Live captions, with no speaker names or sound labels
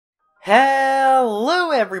Hello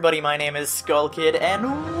everybody, my name is SkullKid,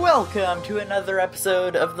 and welcome to another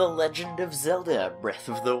episode of The Legend of Zelda, Breath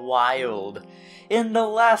of the Wild. In the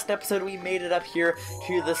last episode we made it up here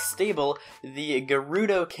to the stable, the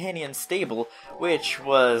Gerudo Canyon stable, which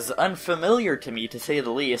was unfamiliar to me to say the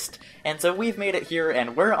least, and so we've made it here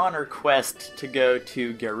and we're on our quest to go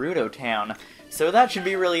to Gerudo Town. So that should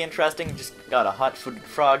be really interesting. Just got a hot-footed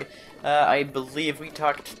frog. I believe we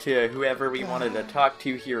talked to whoever we wanted to talk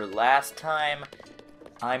to here last time.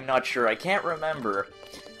 I'm not sure, I can't remember.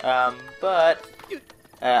 But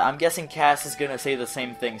I'm guessing Cass is gonna say the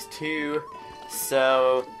same things too.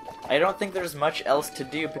 So I don't think there's much else to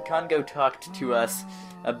do. Picongo talked to us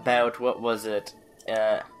about, what was it?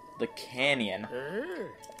 The canyon.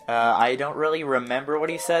 I don't really remember what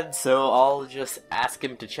he said, so I'll just ask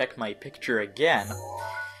him to check my picture again.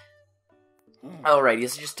 Alright,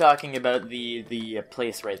 he's just talking about the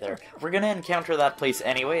place right there. We're gonna encounter that place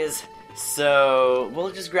anyways, so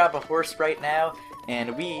we'll just grab a horse right now,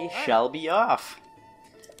 and we shall be off.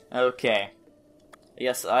 Okay.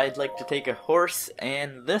 Yes, I'd like to take a horse,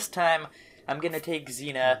 and this time I'm gonna take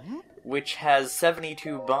Xena, which has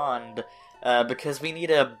 72 bond, because we need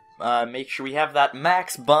to make sure we have that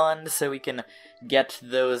max bond so we can get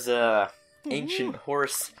those ancient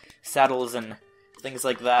horse saddles and things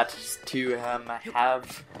like that to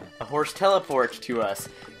have a horse teleport to us,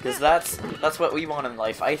 because that's what we want in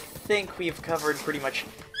life. I think we've covered pretty much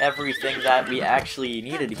everything that we actually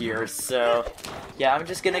needed here, so yeah, I'm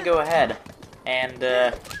just gonna go ahead and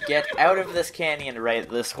get out of this canyon. Right,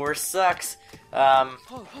 this horse sucks,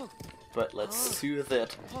 but let's soothe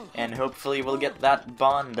it, and hopefully we'll get that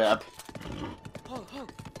bond up.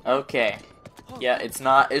 Okay. Yeah, it's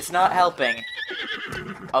not helping.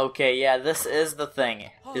 Okay, yeah, this is the thing,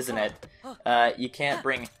 isn't it? You can't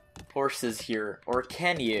bring horses here, or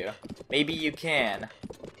can you? Maybe you can.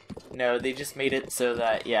 No, they just made it so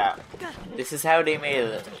that, yeah, this is how they made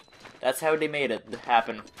it. That's how they made it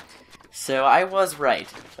happen. So I was right.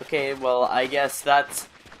 Okay, well, I guess that's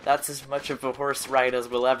as much of a horse ride as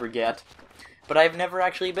we'll ever get. But I've never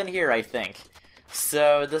actually been here, I think.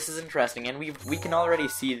 So this is interesting, and we can already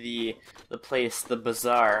see the place, the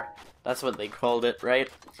bazaar. That's what they called it, right?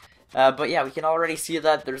 But yeah, we can already see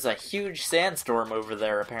that there's a huge sandstorm over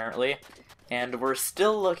there, apparently. And we're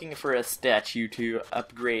still looking for a statue to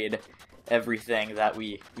upgrade everything that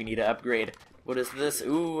we need to upgrade. What is this?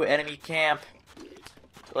 Ooh, enemy camp.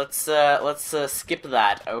 Let's skip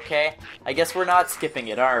that, okay? I guess we're not skipping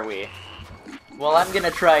it, are we? Well, I'm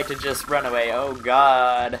gonna try to just run away. Oh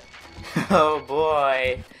god. Oh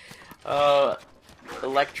boy. Oh,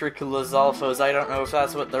 electric Lizalfos. I don't know if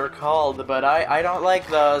that's what they're called, but I don't like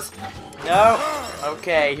those. No.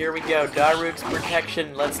 Okay, here we go. Daruk's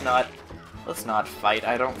protection. Let's not fight.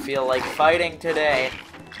 I don't feel like fighting today.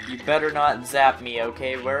 You better not zap me,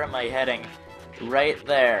 okay? Where am I heading? Right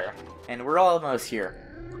there. And we're almost here.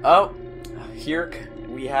 Oh, here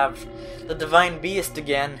we have the Divine Beast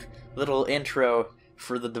again. Little intro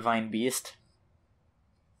for the Divine Beast.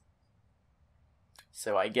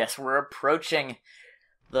 So I guess we're approaching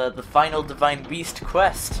the final Divine Beast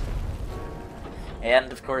quest.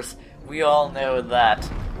 And of course, we all know that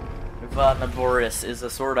Vanaboris is a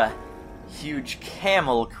sort of huge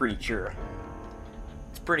camel creature.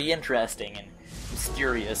 It's pretty interesting and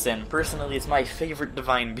mysterious, and personally it's my favorite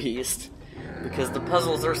Divine Beast, because the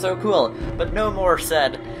puzzles are so cool. But no more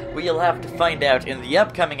said, we'll have to find out in the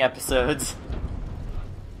upcoming episodes.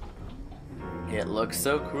 It looks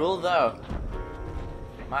so cool though.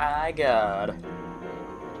 My god.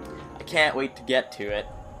 I can't wait to get to it.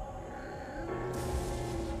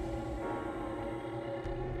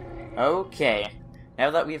 Okay. Now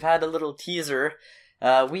that we've had a little teaser,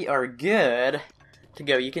 we are good to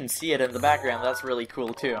go. You can see it in the background. That's really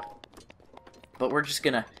cool too. But we're just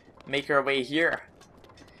gonna make our way here.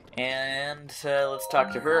 And let's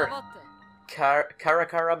talk to her. Kara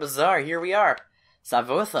Kara Bazaar. Here we are.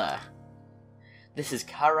 Savotha. This is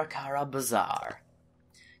Kara Kara Bazaar.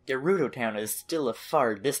 Gerudo Town is still a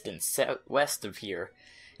far distance southwest of here.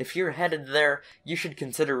 If you're headed there, you should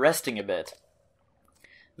consider resting a bit.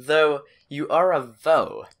 Though you are a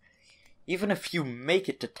Vo, even if you make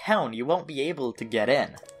it to town, you won't be able to get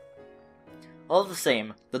in. All the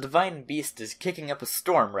same, the Divine Beast is kicking up a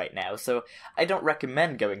storm right now, so I don't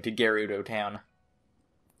recommend going to Gerudo Town.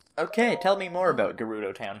 Okay, tell me more about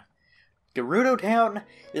Gerudo Town. Gerudo Town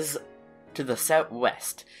is to the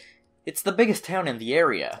southwest. It's the biggest town in the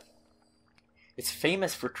area. It's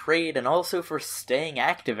famous for trade and also for staying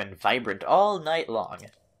active and vibrant all night long.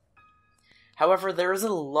 However, there is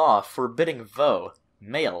a law forbidding Vo,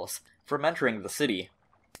 males, from entering the city.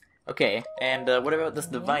 Okay, and what about this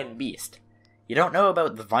divine beast? You don't know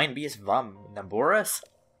about the divine beast Naboris?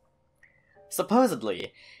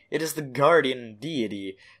 Supposedly, it is the guardian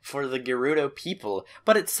deity for the Gerudo people,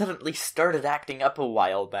 but it suddenly started acting up a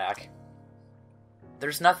while back.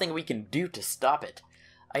 There's nothing we can do to stop it.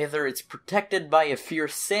 Either it's protected by a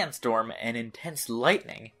fierce sandstorm and intense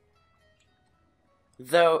lightning,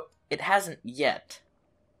 though it hasn't yet.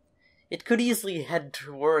 It could easily head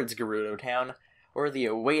towards Gerudo Town, or the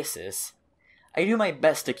Oasis. I do my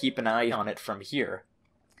best to keep an eye on it from here.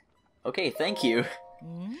 Okay, thank you.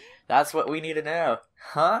 That's what we need to know.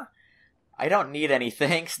 Huh? I don't need any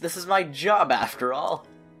thanks. This is my job, after all.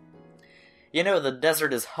 You know, the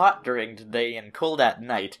desert is hot during the day and cold at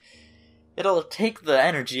night. It'll take the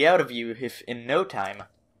energy out of you if in no time.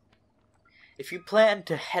 If you plan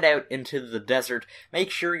to head out into the desert, make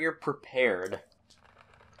sure you're prepared.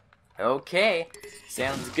 Okay,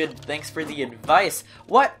 sounds good. Thanks for the advice.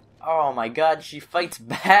 What? Oh my god, she fights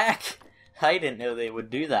back? I didn't know they would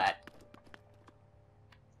do that.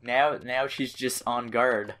 Now she's just on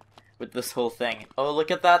guard with this whole thing. Oh, look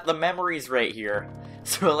at that, the memory's right here.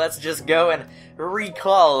 So let's just go and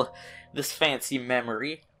recall this fancy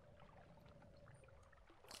memory.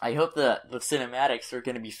 I hope the cinematics are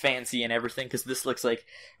going to be fancy and everything, because this looks like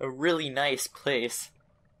a really nice place.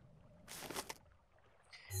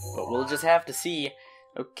 But we'll just have to see.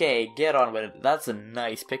 Okay, get on with it. That's a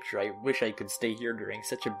nice picture. I wish I could stay here during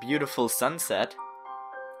such a beautiful sunset.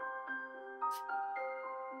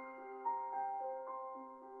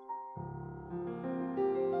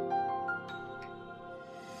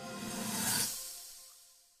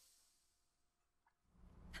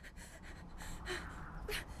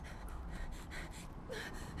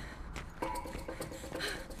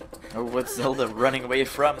 Oh, what's Zelda running away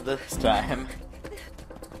from this time?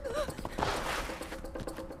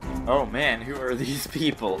 Oh man, who are these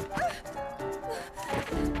people?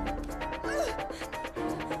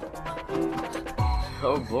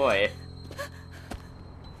 Oh boy.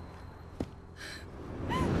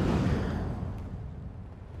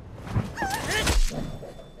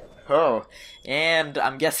 Oh, and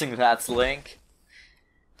I'm guessing that's Link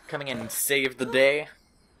coming in and save the day.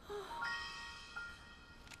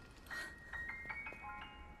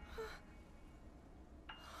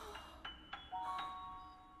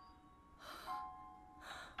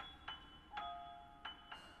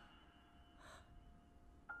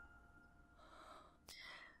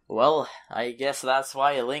 Well, I guess that's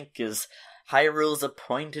why Link is Hyrule's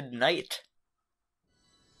appointed knight.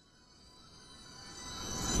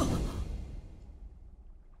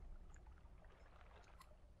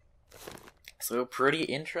 So, pretty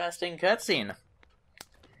interesting cutscene.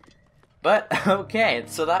 But, okay,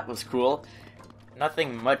 so that was cool.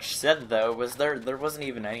 Nothing much said, though, was there? There wasn't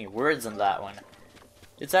even any words in that one.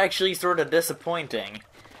 It's actually sort of disappointing.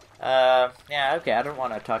 Yeah, okay, I don't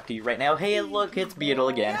want to talk to you right now. Hey, look, it's Beetle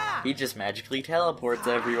again. He just magically teleports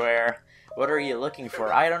everywhere. What are you looking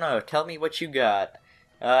for? I don't know, tell me what you got.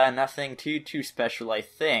 Nothing too special, I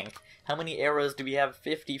think. How many arrows do we have?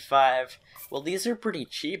 55. Well, these are pretty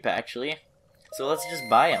cheap, actually. So let's just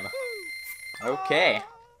buy them. Okay.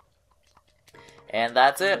 And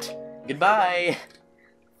that's it. Goodbye!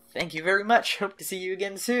 Thank you very much, hope to see you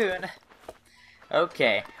again soon.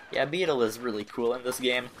 Okay, yeah, Beetle is really cool in this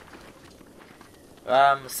game.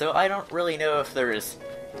 So I don't really know if there is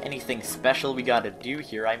anything special we gotta do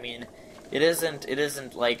here. I mean, it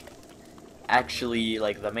isn't like actually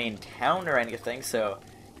like the main town or anything, so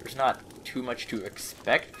there's not too much to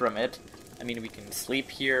expect from it. I mean, we can sleep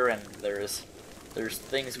here, and there's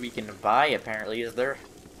things we can buy apparently. Is there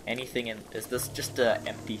anything in? Is this just a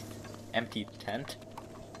empty tent?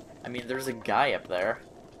 I mean, there's a guy up there.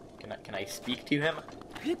 Can I speak to him?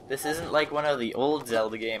 This isn't like one of the old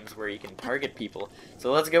Zelda games where you can target people.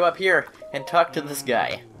 So let's go up here and talk to this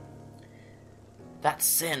guy. That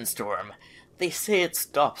sandstorm. They say it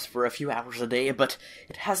stops for a few hours a day, but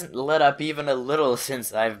it hasn't let up even a little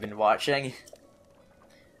since I've been watching.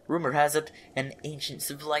 Rumor has it, an ancient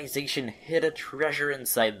civilization hid a treasure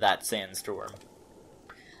inside that sandstorm.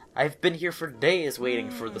 I've been here for days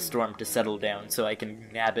waiting for the storm to settle down so I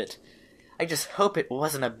can nab it. I just hope it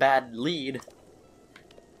wasn't a bad lead.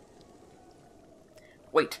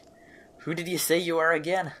 Wait, who did you say you are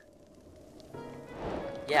again?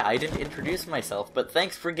 Yeah, I didn't introduce myself, but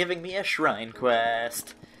thanks for giving me a shrine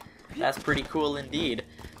quest. That's pretty cool indeed.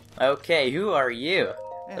 Okay, who are you?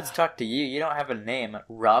 Let's talk to you. You don't have a name.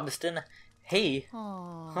 Robston? Hey.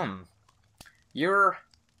 You're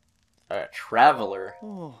a traveler.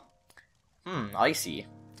 I see.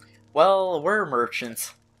 Well, we're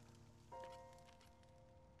merchants.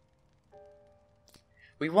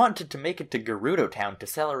 We wanted to make it to Gerudo Town to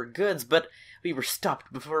sell our goods, but we were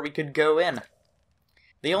stopped before we could go in.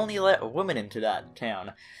 They only let women into that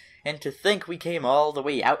town, and to think we came all the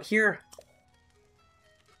way out here?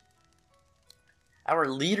 Our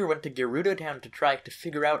leader went to Gerudo Town to try to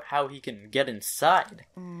figure out how he can get inside,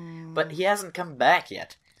 but he hasn't come back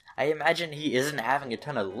yet. I imagine he isn't having a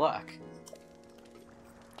ton of luck.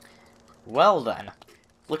 Well then,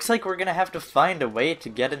 looks like we're gonna have to find a way to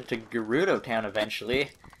get into Gerudo Town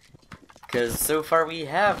eventually, because so far we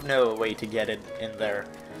have no way to get in there,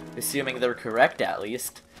 assuming they're correct at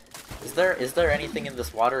least. Is there anything in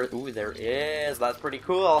this water? Ooh, there is. That's pretty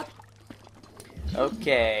cool.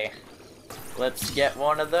 Okay, let's get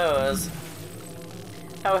one of those.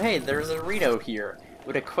 Oh hey, there's a Rito here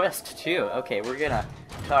with a quest too. Okay, we're gonna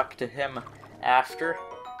talk to him after.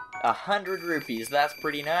 100 rupees. That's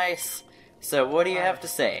pretty nice. So what do you have to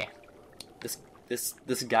say?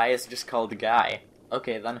 This guy is just called Guy.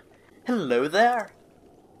 Okay then. Hello there.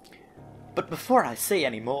 But before I say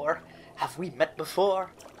any more, have we met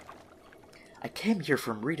before? I came here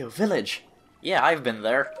from Rito Village. Yeah, I've been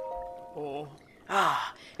there. Oh.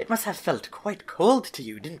 Ah, it must have felt quite cold to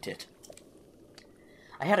you, didn't it?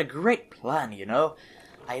 I had a great plan, you know.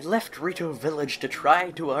 I left Rito Village to try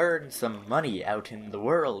to earn some money out in the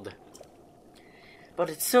world. But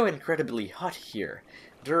it's so incredibly hot here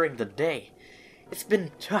during the day. It's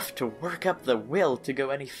been tough to work up the will to go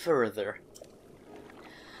any further.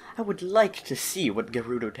 I would like to see what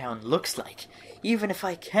Gerudo Town looks like, even if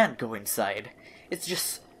I can't go inside. It's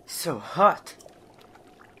just so hot.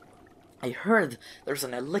 I heard there's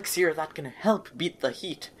an elixir that can help beat the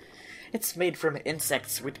heat. It's made from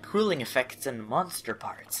insects with cooling effects and monster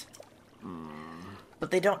parts.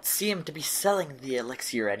 But they don't seem to be selling the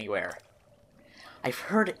elixir anywhere. I've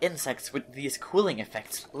heard insects with these cooling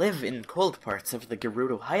effects live in cold parts of the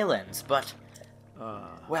Gerudo Highlands, but...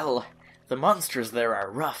 well, the monsters there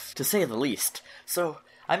are rough, to say the least, so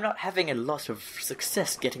I'm not having a lot of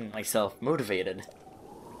success getting myself motivated.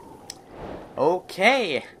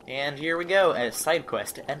 Okay, and here we go, a side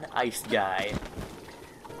quest, an ice guy.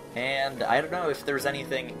 And I don't know if there's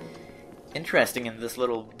anything interesting in this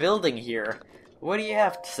little building here. What do you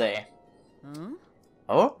have to say?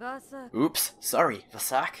 Oh? Oops, sorry,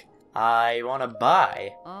 Vasak. I wanna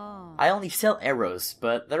buy. I only sell arrows,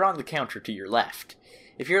 but they're on the counter to your left.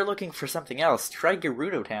 If you're looking for something else, try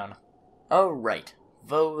Gerudo Town. Oh, right.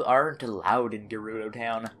 Vo aren't allowed in Gerudo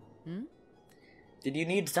Town. Did you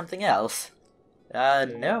need something else?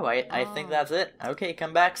 No, I think that's it. Okay,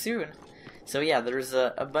 come back soon. So yeah, there's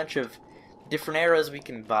a bunch of different arrows we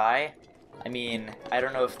can buy. I mean, I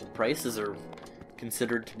don't know if the prices are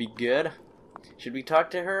considered to be good. Should we talk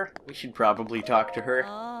to her? We should probably talk to her.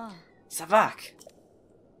 Savak!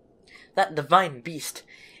 That divine beast,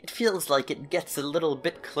 it feels like it gets a little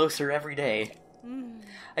bit closer every day.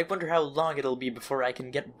 I wonder how long it'll be before I can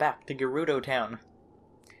get back to Gerudo Town.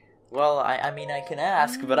 Well, I mean, I can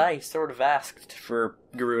ask, but I sort of asked for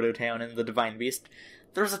Gerudo Town and the divine beast.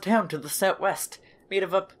 There's a town to the southwest, made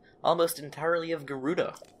up almost entirely of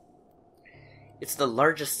Gerudo. It's the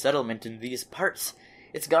largest settlement in these parts.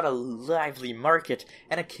 It's got a lively market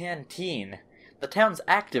and a canteen. The town's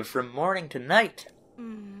active from morning to night.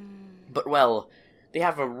 But, well, they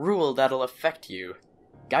have a rule that'll affect you.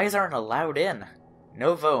 Guys aren't allowed in.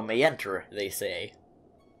 Novo may enter, they say.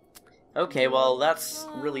 Okay, well, that's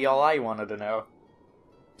really all I wanted to know.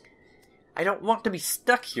 I don't want to be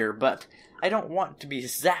stuck here, but I don't want to be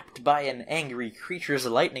zapped by an angry creature's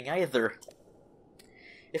lightning either.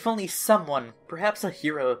 If only someone, perhaps a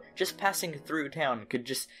hero, just passing through town could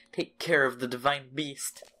just take care of the divine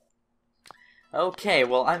beast. Okay,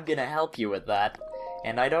 well, I'm gonna help you with that.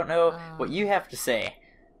 And I don't know what you have to say.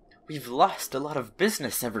 We've lost a lot of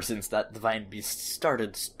business ever since that divine beast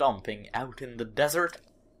started stomping out in the desert.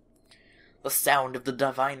 The sound of the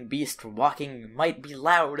divine beast walking might be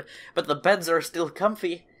loud, but the beds are still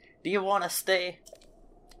comfy. Do you want to stay?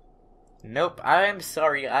 Nope, I'm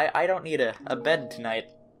sorry, I don't need a bed tonight.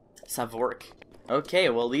 Savork. Okay,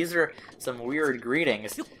 well, these are some weird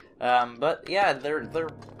greetings. But yeah, there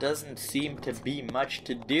doesn't seem to be much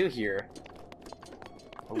to do here.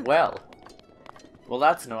 Well,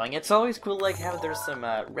 that's annoying. It's always cool, like, how there's some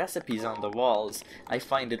recipes on the walls. I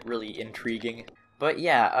find it really intriguing. But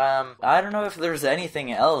yeah, I don't know if there's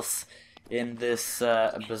anything else in this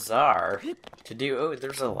bazaar to do. Oh,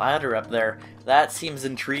 there's a ladder up there. That seems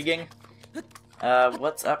intriguing.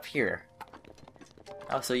 What's up here?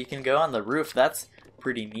 Oh, so you can go on the roof. That's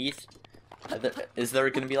pretty neat. Is there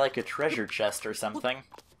gonna be like a treasure chest or something?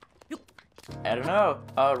 I don't know.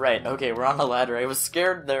 Oh, right. Okay, we're on the ladder. I was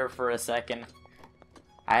scared there for a second.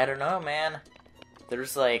 I don't know, man.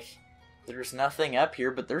 There's nothing up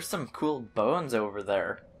here, but there's some cool bones over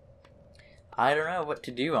there. I don't know what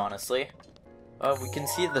to do, honestly. Oh, we can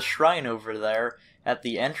see the shrine over there at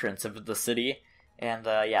the entrance of the city. And,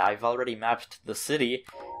 yeah, I've already mapped the city.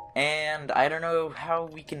 And I don't know how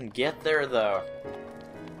we can get there, though.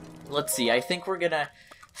 Let's see, I think we're gonna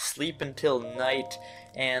sleep until night.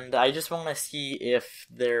 And I just want to see if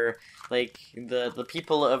they're, like, the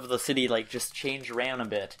people of the city, like, just change around a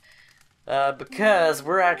bit. Because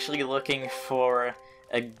we're actually looking for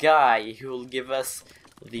a guy who will give us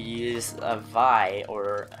these Vi,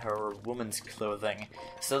 or her woman's clothing,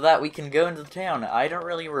 so that we can go into the town. I don't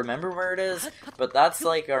really remember where it is, but that's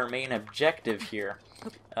like our main objective here.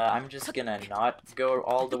 I'm just gonna not go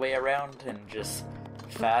all the way around and just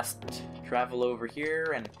fast travel over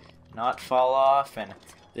here and not fall off, and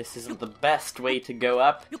this isn't the best way to go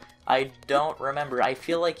up. I don't remember. I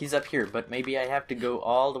feel like he's up here, but maybe I have to go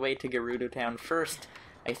all the way to Gerudo Town first.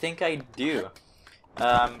 I think I do.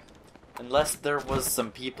 Unless there was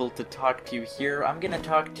some people to talk to here. I'm gonna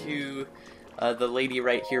talk to the lady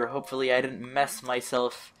right here. Hopefully I didn't mess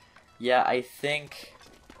myself. Yeah, I think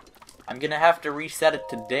I'm gonna have to reset it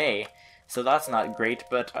today, so that's not great,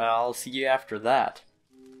 but I'll see you after that.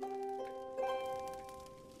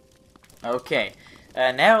 Okay,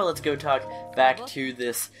 now let's go talk back to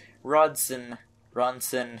this Ronson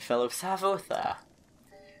fellow Savotha.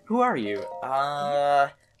 Who are you?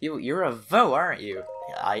 You're a Vo, aren't you?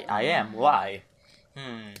 I am. Why?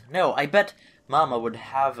 No, I bet Mama would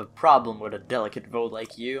have a problem with a delicate Vo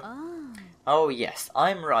like you. Oh yes,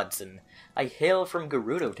 I'm Rodson. I hail from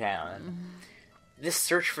Gerudo Town. This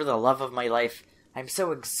search for the love of my life, I'm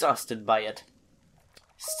so exhausted by it.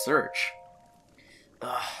 Search?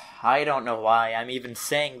 I don't know why I'm even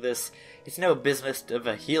saying this. It's no business of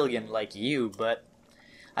a Hylian like you, but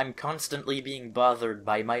I'm constantly being bothered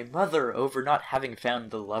by my mother over not having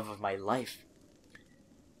found the love of my life.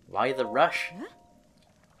 Why the rush?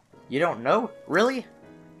 You don't know? Really?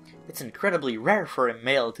 It's incredibly rare for a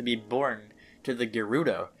male to be born to the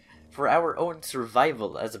Gerudo. For our own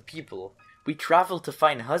survival as a people, we travel to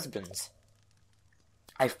find husbands.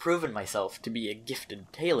 I've proven myself to be a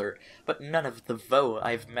gifted tailor, but none of the Vo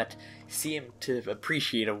I've met seem to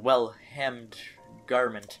appreciate a well-hemmed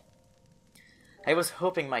garment. I was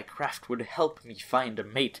hoping my craft would help me find a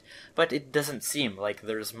mate, but it doesn't seem like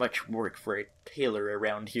there's much work for a tailor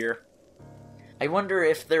around here. I wonder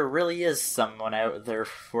if there really is someone out there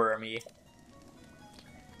for me.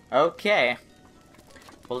 Okay.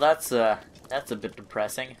 Well, that's a bit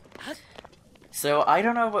depressing. So, I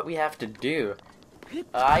don't know what we have to do.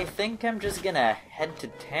 I think I'm just gonna head to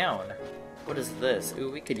town. What is this? Ooh,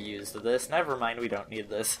 we could use this. Never mind, we don't need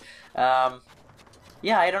this. Yeah,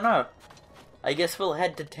 I don't know. I guess we'll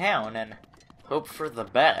head to town and hope for the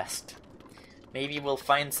best. Maybe we'll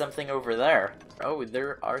find something over there. Oh,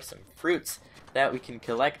 there are some fruits that we can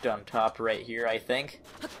collect on top right here, I think.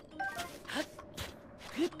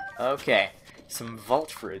 Okay, some vault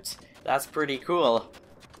fruits. That's pretty cool.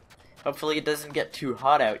 Hopefully it doesn't get too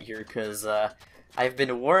hot out here, because I've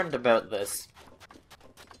been warned about this.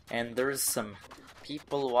 And there's some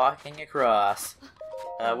people walking across.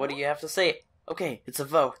 What do you have to say? Okay, it's a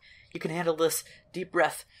Vo. You can handle this. Deep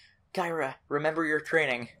breath. Kara, remember your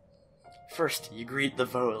training. First, you greet the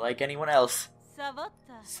Vo like anyone else.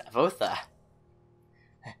 Savotha.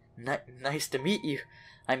 Nice to meet you.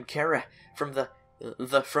 I'm Kara from the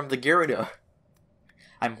Gerudo.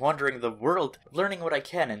 I'm wandering the world, learning what I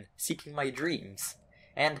can and seeking my dreams.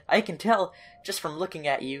 And I can tell, just from looking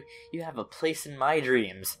at you, you have a place in my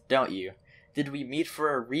dreams, don't you? Did we meet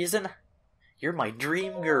for a reason? You're my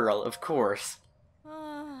dream girl, of course.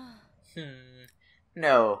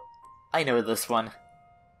 No. I know this one.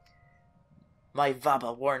 My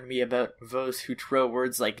Vaba warned me about those who throw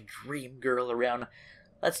words like dream girl around.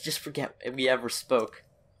 Let's just forget we ever spoke.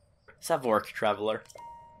 Savork, traveler.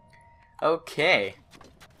 Okay.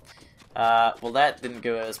 Well, that didn't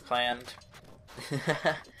go as planned.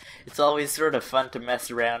 It's always sort of fun to mess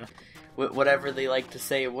around with whatever they like to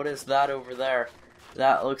say. What is that over there?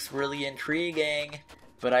 That looks really intriguing,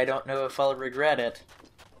 but I don't know if I'll regret it.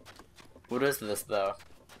 What is this, though?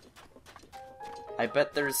 I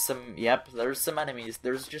bet there's some... Yep, there's some enemies.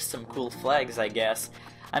 There's just some cool flags, I guess.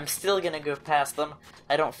 I'm still gonna go past them.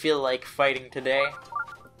 I don't feel like fighting today.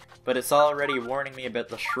 But it's already warning me about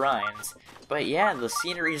the shrines. But yeah, the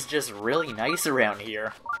scenery's just really nice around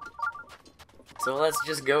here. So let's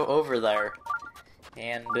just go over there.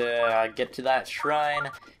 And get to that shrine.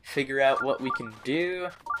 Figure out what we can do.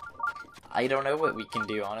 I don't know what we can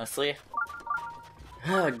do, honestly.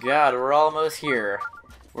 Oh god, we're almost here.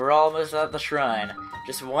 We're almost at the shrine.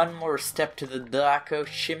 Just one more step to the Dako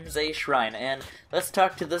Shimze shrine, and let's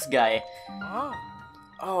talk to this guy.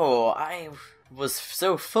 Oh, I was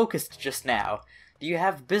so focused just now. Do you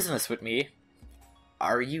have business with me?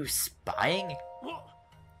 Are you spying?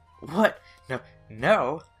 What?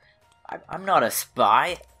 No. I'm not a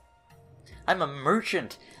spy. I'm a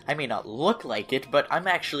merchant. I may not look like it, but I'm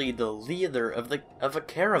actually the leader of a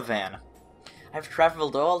caravan. I've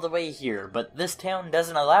traveled all the way here, but this town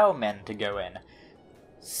doesn't allow men to go in.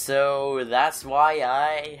 So that's why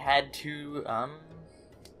I had to,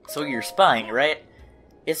 So you're spying, right?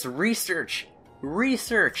 It's research!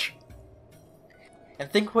 Research! And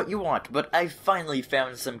think what you want, but I finally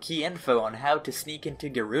found some key info on how to sneak into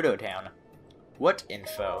Gerudo Town. What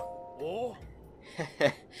info? Oh.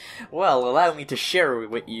 Well, allow me to share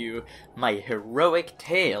with you my heroic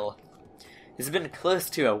tale. It's been close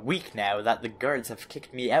to a week now that the guards have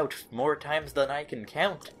kicked me out more times than I can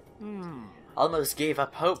count. Almost gave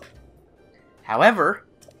up hope. However,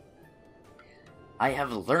 I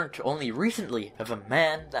have learnt only recently of a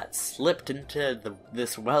man that slipped into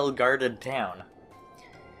this well-guarded town.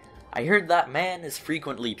 I heard that man is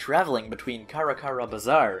frequently traveling between Kara Kara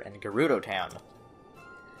Bazaar and Gerudo Town.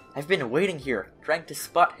 I've been waiting here, trying to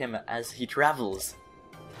spot him as he travels.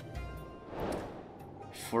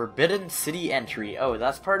 Forbidden City Entry. Oh,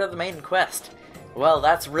 that's part of the main quest. Well,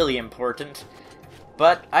 that's really important.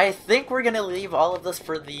 But I think we're gonna leave all of this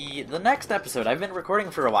for the next episode. I've been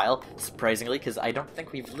recording for a while, surprisingly, because I don't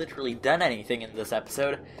think we've literally done anything in this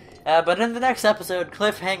episode. But in the next episode,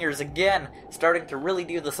 cliffhangers again, starting to really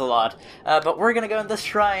do this a lot. But we're gonna go in this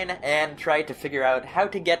shrine and try to figure out how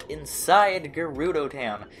to get inside Gerudo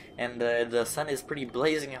Town. And the sun is pretty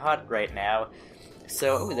blazing hot right now.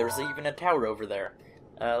 So, ooh, there's even a tower over there.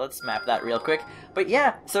 Let's map that real quick. But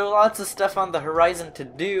yeah, so lots of stuff on the horizon to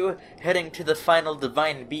do, heading to the final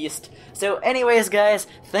Divine Beast. So anyways, guys,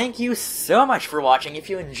 thank you so much for watching.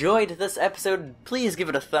 If you enjoyed this episode, please give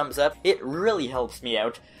it a thumbs up. It really helps me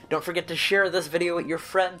out. Don't forget to share this video with your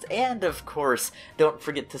friends, and of course, don't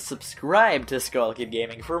forget to subscribe to Skull Kid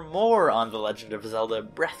Gaming for more on The Legend of Zelda,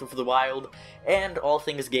 Breath of the Wild, and all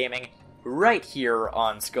things gaming, right here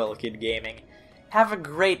on Skull Kid Gaming. Have a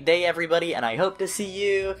great day, everybody, and I hope to see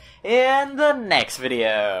you in the next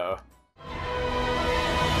video.